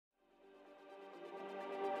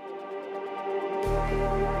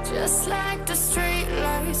Just like the street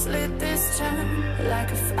lights lit this town,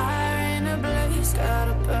 like a fire in a blaze,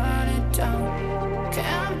 gotta burn it down.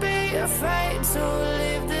 Can't be afraid to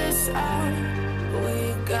leave this out.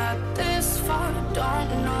 We got this far,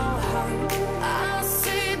 don't know how. I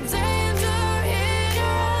see danger in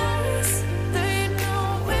your eyes. They know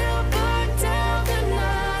we'll burn down the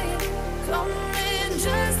night. Coming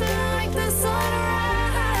just like the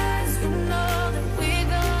sunrise. You know that we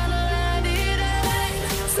gonna let it rain.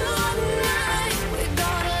 Tonight we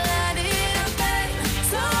gonna let it rain.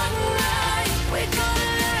 Tonight we gonna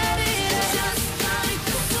let it rain. Just like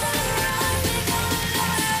the sunrise, we gonna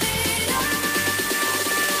let it rain.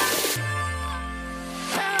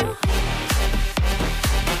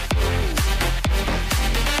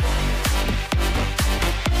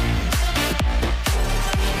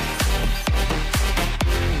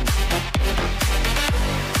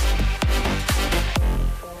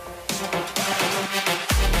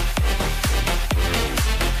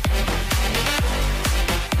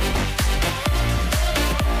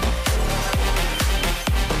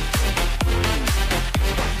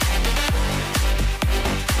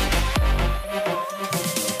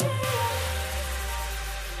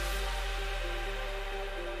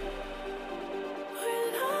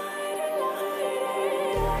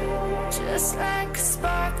 Just like a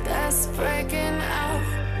spark that's breaking out.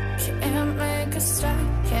 Can't make a stop,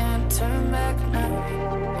 can't turn back now.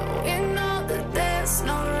 We know that there's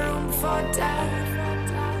no room for doubt.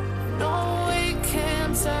 No, we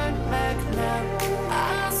can't turn back now.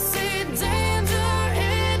 I see danger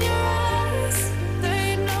in your eyes.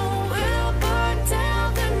 They know we'll burn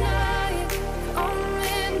down the night.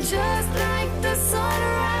 Coming just like the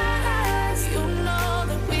sunrise. You know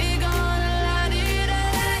that we gonna let it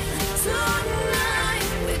rain. Tonight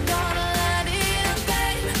we gonna let it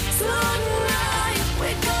rain. Tonight we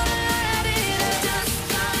gonna let it rain. Just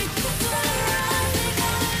like the sunrise, we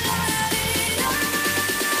gonna let it rain.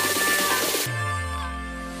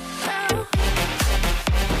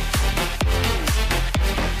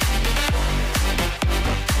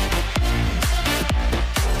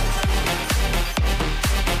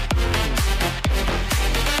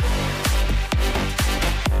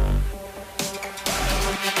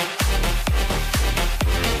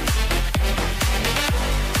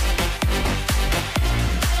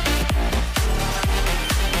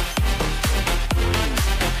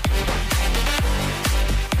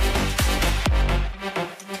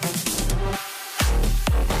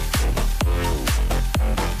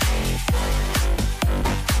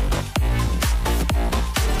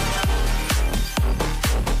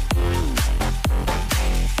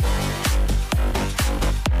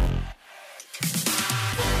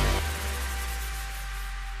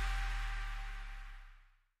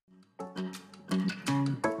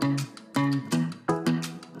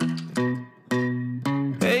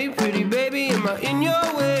 Hey pretty baby, am I in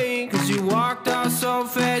your way? Cause you walked out so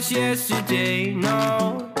fast yesterday.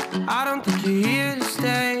 No, I don't think you're here to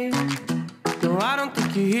stay. No, I don't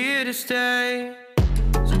think you're here to stay.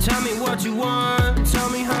 So tell me what you want, tell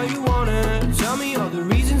me how you want it. Tell me all the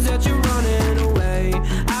reasons that you're running away.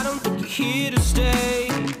 I don't think you're here to stay.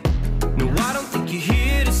 No, I don't think you're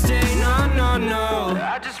here to stay. No, no, no.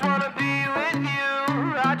 I just wanna be with you.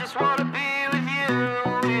 I just wanna be with you,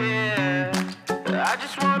 yeah. I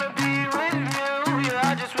just wanna be with you, yeah,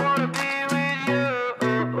 I just wanna be with you.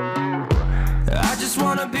 I just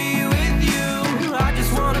wanna be with you, I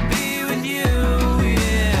just wanna be with you,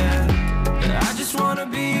 yeah. I just wanna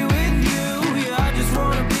be with you, yeah, I just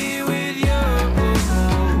wanna be with you.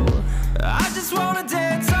 I just wanna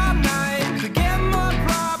dance all night, forget my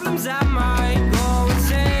problems, I might go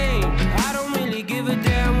insane. I don't really give a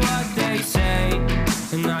damn what they say.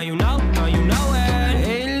 And now you know it.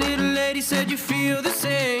 Hey little lady, said you feel the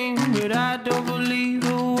same, but I don't believe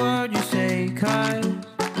a word you say. Cause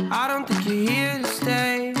I don't think you're here to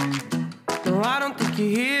stay. No, I don't think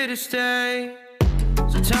you're here to stay.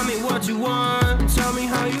 So tell me what you want, tell me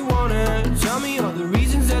how you want it. Tell me all the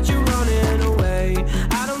reasons that you're running away.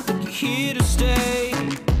 I don't think you're here to stay.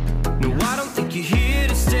 No, I don't think you're here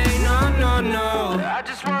to stay. No, no, no. I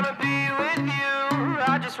just wanna be with you,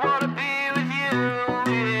 I just wanna be with you,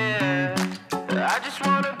 yeah. I just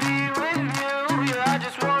wanna be with you, yeah, I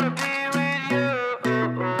just wanna be with you.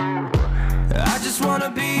 I just wanna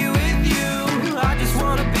be with you, I just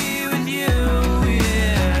wanna be with you,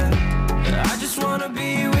 yeah. I just wanna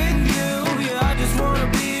be with you, yeah, I just wanna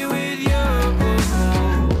be with you.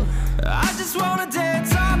 I just wanna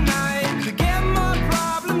dance all night, forget my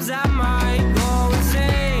problems, I might go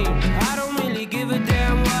insane. I don't really give a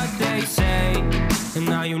damn what they say. And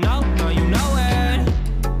now you know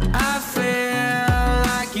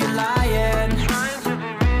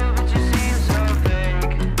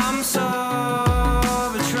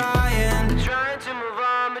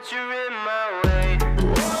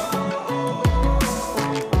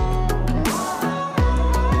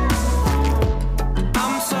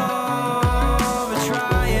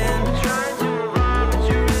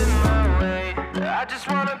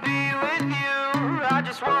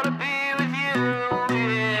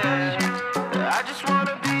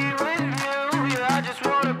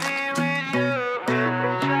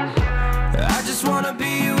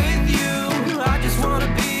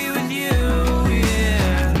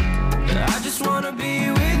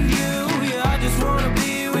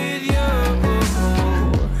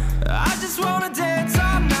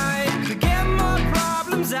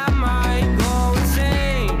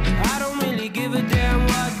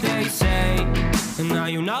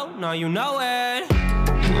know you know it. I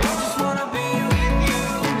just wanna be with you.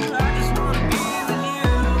 I just wanna be with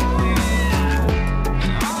you.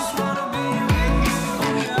 I just wanna be with you.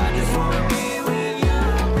 I just wanna be with you.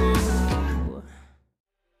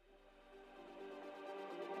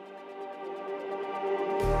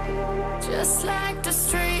 Just like the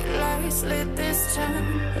street lights lit this town,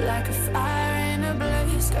 like a fire in a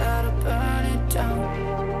blaze, gotta burn it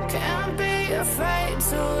down. Can't be afraid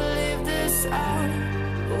to leave this out.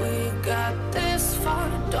 We got this far,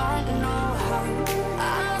 don't know